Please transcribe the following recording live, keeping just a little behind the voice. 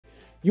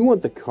You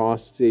want the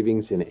cost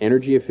savings and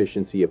energy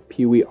efficiency of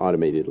PoE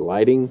automated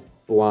lighting,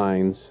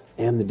 blinds,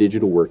 and the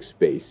digital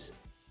workspace.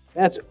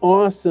 That's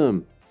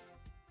awesome!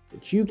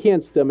 But you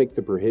can't stomach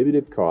the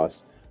prohibitive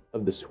cost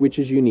of the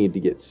switches you need to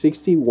get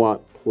 60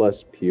 watt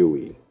plus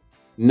PoE.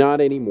 Not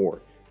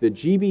anymore. The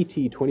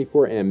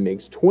GBT-24-M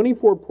makes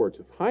 24 ports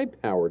of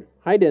high-powered,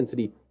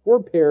 high-density,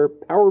 4-pair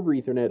Power over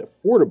Ethernet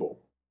affordable.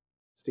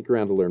 Stick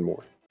around to learn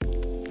more.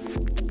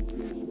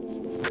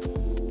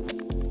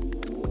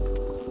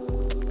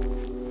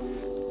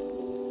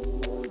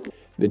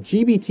 The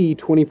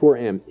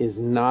GBT-24-M is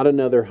not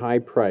another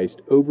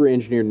high-priced,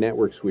 over-engineered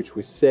network switch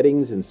with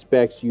settings and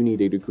specs you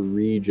need a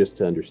degree just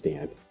to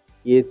understand.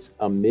 It's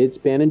a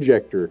midspan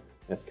injector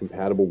that's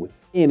compatible with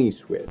any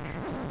switch.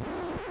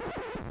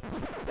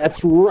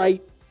 That's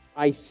right,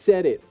 I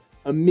said it,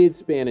 a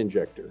midspan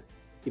injector.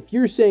 If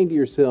you're saying to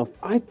yourself,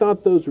 I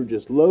thought those were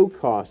just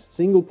low-cost,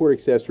 single-port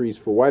accessories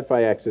for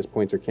Wi-Fi access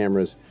points or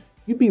cameras,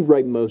 you'd be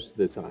right most of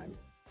the time.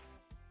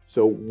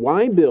 So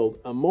why build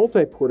a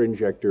multi-port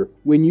injector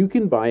when you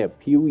can buy a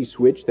PoE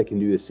switch that can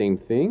do the same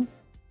thing?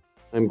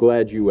 I'm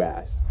glad you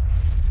asked.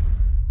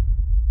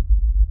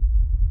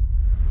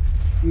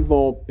 We've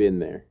all been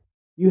there.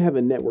 You have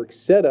a network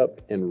set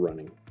up and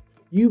running.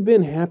 You've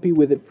been happy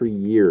with it for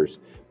years,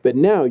 but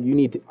now you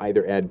need to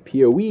either add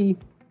PoE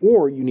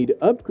or you need to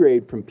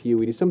upgrade from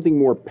PoE to something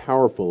more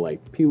powerful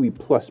like PoE++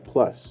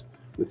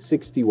 with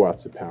 60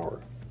 watts of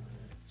power.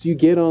 So you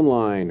get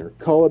online or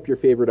call up your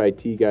favorite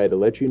IT guy to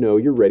let you know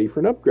you're ready for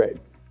an upgrade.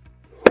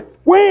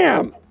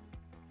 Wham!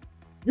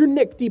 You're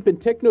neck deep in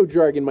techno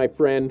jargon, my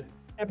friend.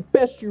 At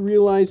best you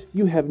realize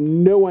you have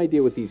no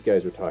idea what these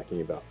guys are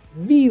talking about.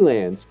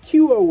 VLANs,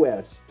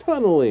 QoS,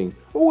 tunneling,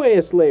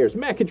 OAS layers,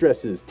 MAC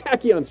addresses,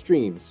 tachyon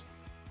streams.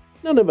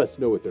 None of us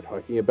know what they're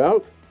talking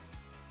about.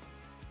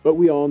 But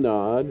we all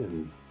nod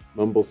and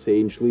mumble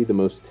sagely the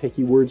most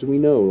techie words we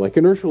know, like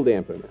inertial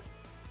dampener.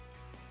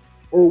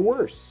 Or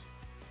worse,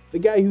 the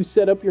guy who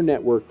set up your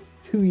network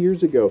 2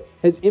 years ago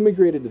has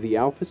immigrated to the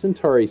Alpha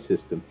Centauri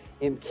system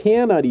and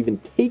cannot even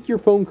take your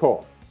phone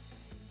call.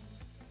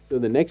 So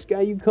the next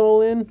guy you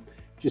call in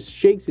just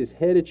shakes his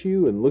head at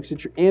you and looks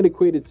at your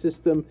antiquated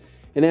system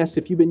and asks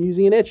if you've been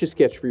using an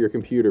Etch-a-Sketch for your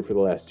computer for the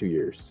last 2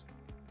 years.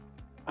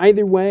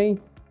 Either way,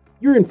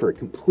 you're in for a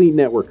complete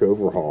network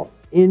overhaul.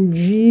 And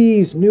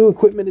geez, new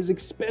equipment is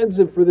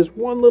expensive for this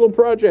one little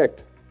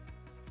project.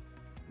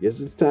 Guess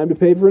it's time to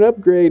pay for an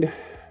upgrade.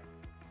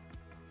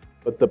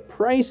 But the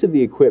price of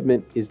the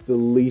equipment is the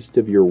least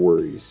of your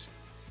worries.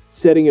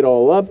 Setting it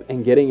all up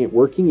and getting it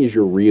working is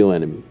your real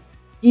enemy.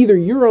 Either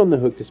you're on the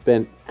hook to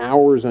spend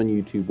hours on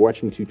YouTube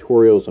watching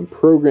tutorials on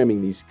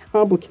programming these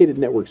complicated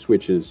network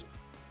switches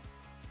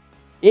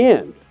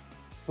and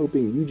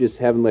hoping you just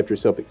haven't left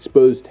yourself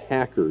exposed to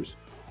hackers,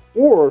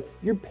 or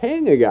you're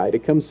paying a guy to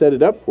come set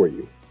it up for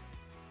you.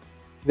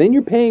 Then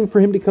you're paying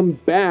for him to come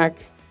back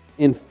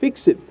and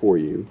fix it for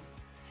you.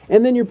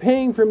 And then you're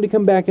paying for him to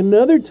come back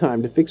another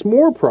time to fix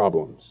more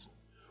problems.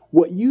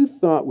 What you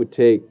thought would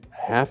take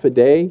half a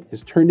day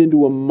has turned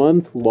into a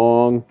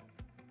month-long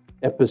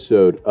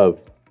episode of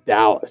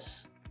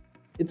Dallas.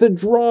 It's a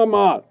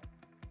drama.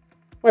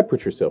 Why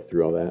put yourself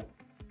through all that?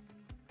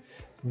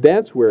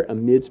 That's where a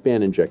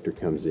midspan injector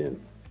comes in.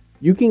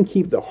 You can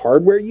keep the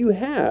hardware you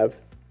have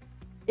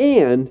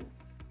and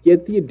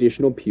get the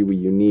additional PoE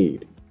you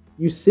need.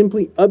 You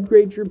simply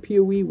upgrade your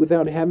PoE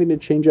without having to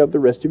change out the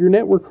rest of your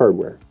network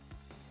hardware.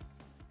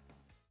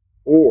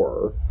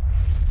 Or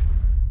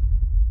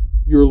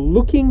you're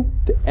looking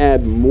to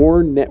add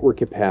more network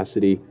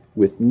capacity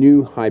with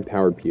new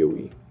high-powered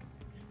PoE.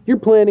 You're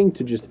planning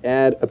to just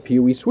add a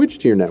PoE switch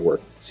to your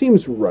network.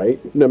 Seems right.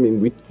 I mean,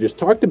 we just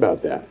talked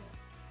about that.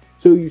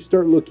 So you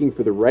start looking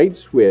for the right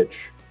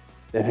switch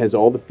that has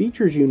all the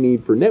features you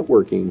need for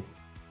networking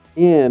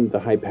and the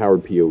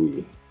high-powered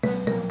PoE.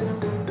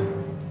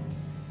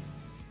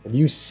 Have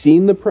you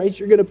seen the price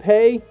you're going to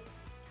pay?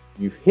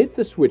 You've hit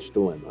the switch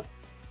dilemma.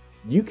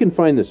 You can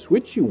find the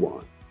switch you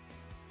want,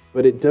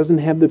 but it doesn't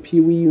have the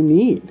PoE you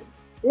need.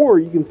 Or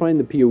you can find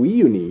the PoE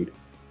you need,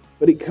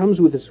 but it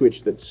comes with a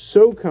switch that's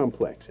so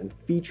complex and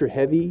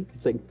feature-heavy,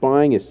 it's like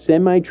buying a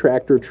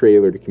semi-tractor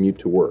trailer to commute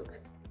to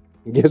work.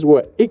 And guess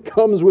what? It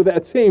comes with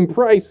that same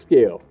price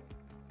scale.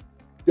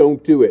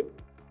 Don't do it.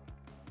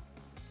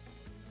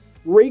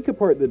 Break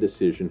apart the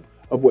decision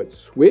of what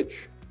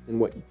switch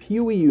and what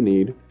PoE you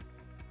need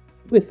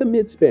with a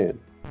midspan.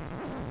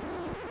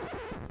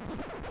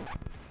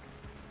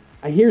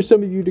 I hear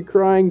some of you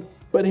decrying,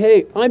 but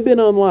hey, I've been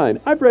online.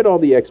 I've read all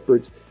the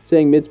experts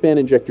saying midspan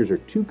injectors are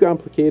too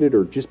complicated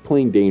or just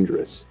plain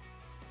dangerous.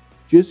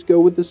 Just go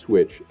with the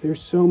switch. They're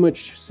so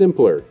much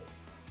simpler.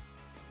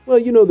 Well,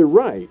 you know they're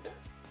right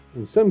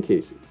in some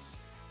cases.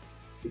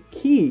 The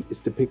key is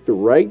to pick the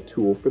right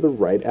tool for the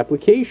right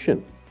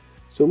application.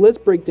 So let's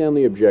break down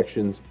the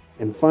objections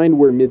and find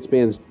where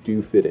midspans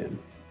do fit in.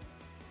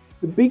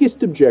 The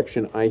biggest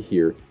objection I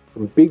hear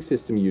from big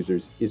system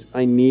users is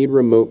I need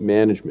remote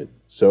management,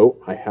 so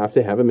I have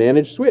to have a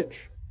managed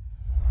switch.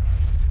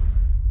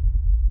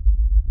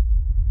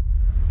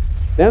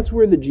 That's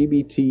where the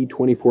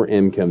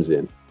GBT-24-M comes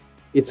in.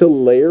 It's a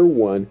layer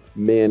 1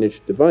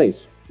 managed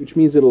device, which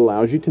means it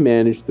allows you to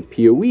manage the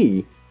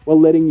PoE while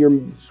letting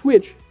your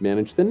switch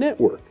manage the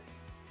network.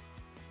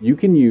 You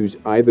can use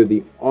either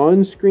the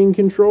on-screen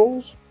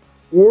controls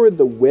or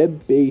the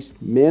web-based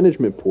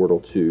management portal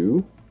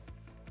to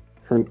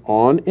turn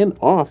on and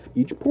off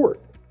each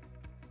port.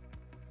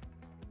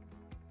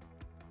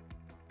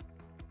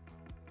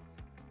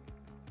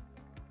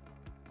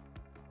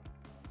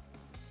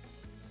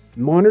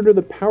 Monitor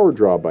the power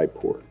draw by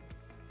port.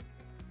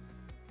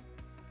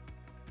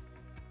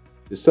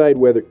 Decide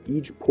whether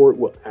each port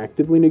will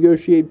actively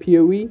negotiate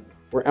PoE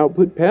or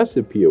output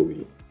passive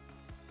PoE.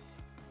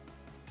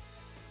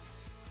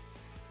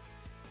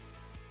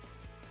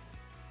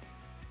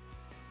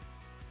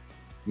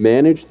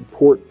 Manage the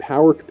port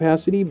power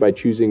capacity by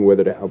choosing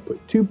whether to output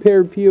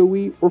 2-paired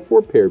PoE or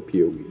 4-paired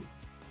PoE.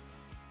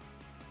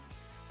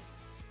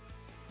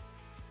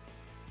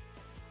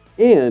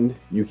 And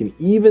you can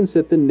even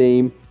set the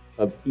name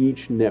of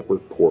each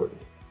network port.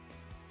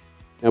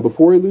 Now,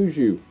 before I lose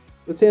you,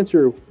 let's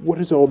answer, what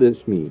does all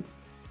this mean?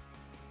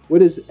 What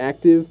does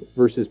active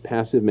versus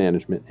passive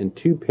management and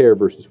 2-pair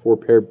versus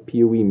 4-pair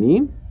PoE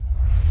mean?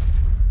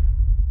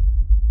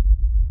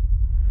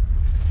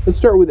 Let's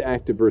start with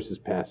active versus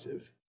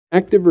passive.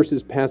 Active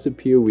versus passive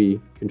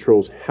PoE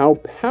controls how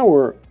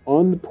power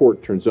on the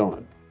port turns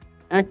on.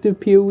 Active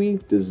PoE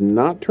does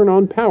not turn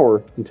on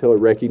power until it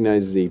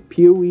recognizes a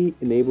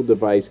PoE-enabled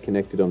device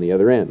connected on the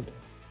other end.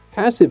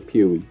 Passive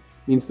PoE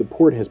means the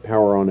port has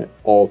power on at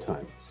all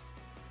times.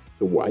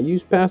 So why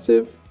use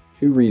passive?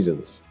 2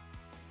 reasons.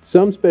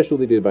 Some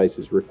specialty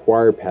devices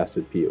require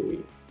passive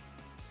PoE.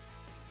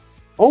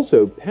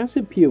 Also,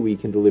 passive PoE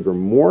can deliver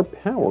more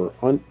power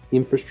on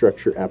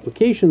infrastructure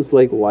applications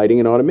like lighting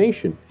and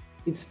automation.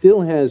 It still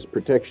has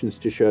protections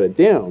to shut it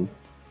down,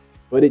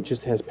 but it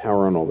just has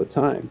power on all the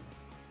time.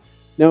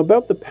 Now,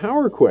 about the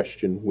power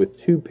question with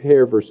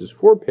 2-pair versus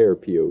 4-pair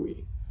PoE.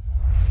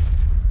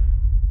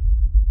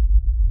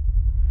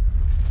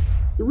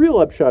 The real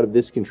upshot of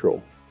this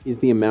control is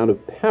the amount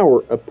of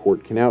power a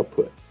port can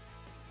output.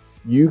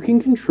 You can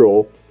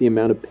control the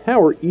amount of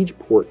power each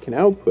port can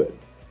output.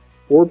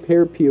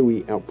 4-pair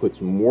PoE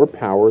outputs more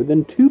power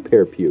than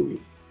 2-pair PoE,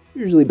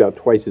 usually about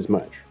twice as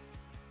much.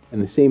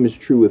 And the same is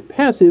true with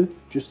passive,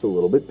 just a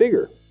little bit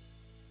bigger.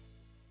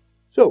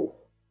 So,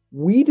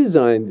 we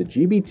designed the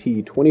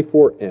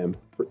GBT-24-M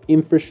for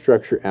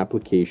infrastructure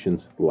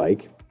applications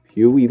like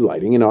PoE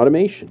lighting and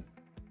automation.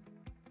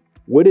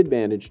 What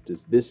advantage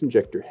does this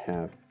injector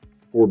have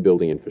for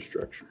building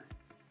infrastructure?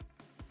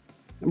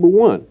 Number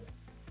 1,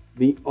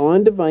 the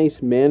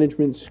on-device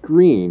management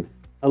screen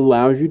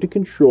allows you to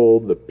control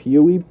the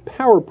PoE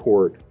power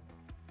port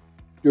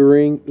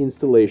during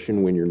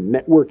installation when your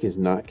network is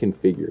not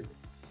configured.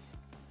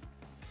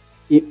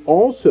 It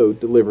also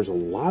delivers a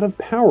lot of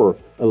power,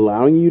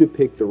 allowing you to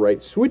pick the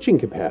right switching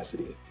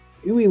capacity.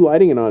 PoE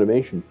lighting and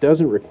automation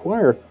doesn't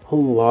require a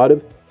lot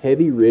of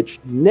heavy, rich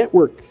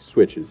network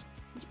switches.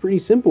 It's pretty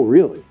simple,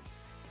 really.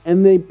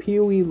 And the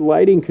PoE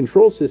lighting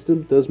control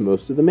system does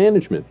most of the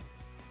management.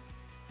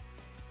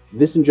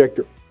 This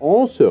injector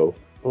also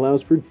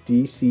allows for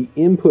DC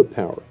input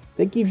power.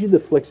 That gives you the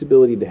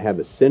flexibility to have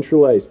a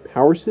centralized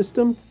power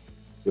system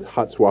with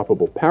hot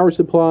swappable power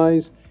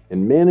supplies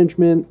and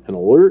management and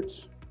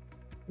alerts,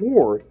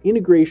 or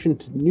integration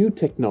to new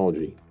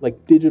technology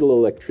like digital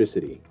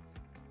electricity.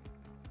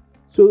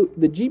 So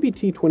the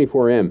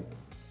GBT-24-M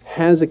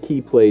has a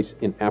key place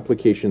in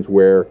applications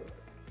where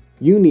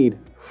you need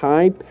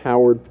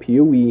high-powered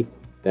PoE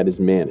that is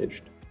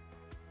managed.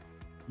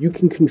 You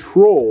can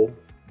control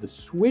the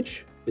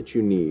switch that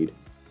you need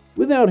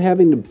without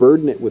having to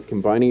burden it with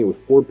combining it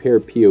with 4-pair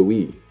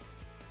PoE.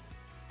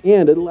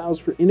 And it allows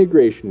for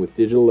integration with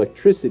digital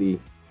electricity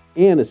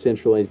and a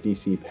centralized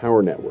DC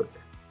power network.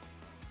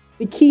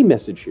 The key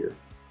message here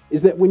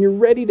is that when you're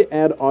ready to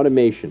add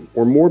automation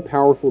or more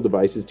powerful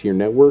devices to your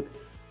network,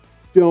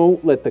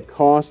 don't let the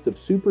cost of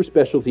super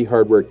specialty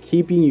hardware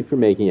keeping you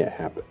from making it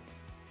happen.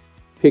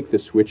 Pick the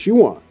switch you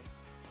want,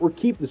 or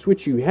keep the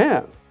switch you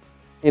have,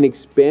 and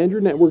expand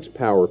your network's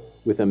power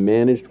with a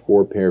managed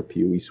 4-pair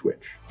PoE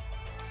switch.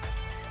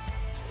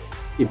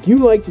 If you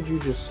liked what you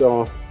just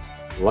saw,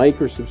 like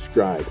or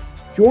subscribe.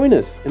 Join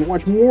us and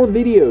watch more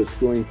videos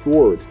going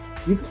forward.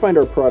 You can find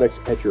our products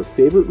at your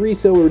favorite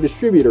reseller or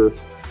distributor,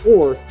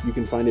 or you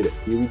can find it at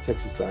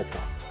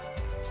PoEtexas.com.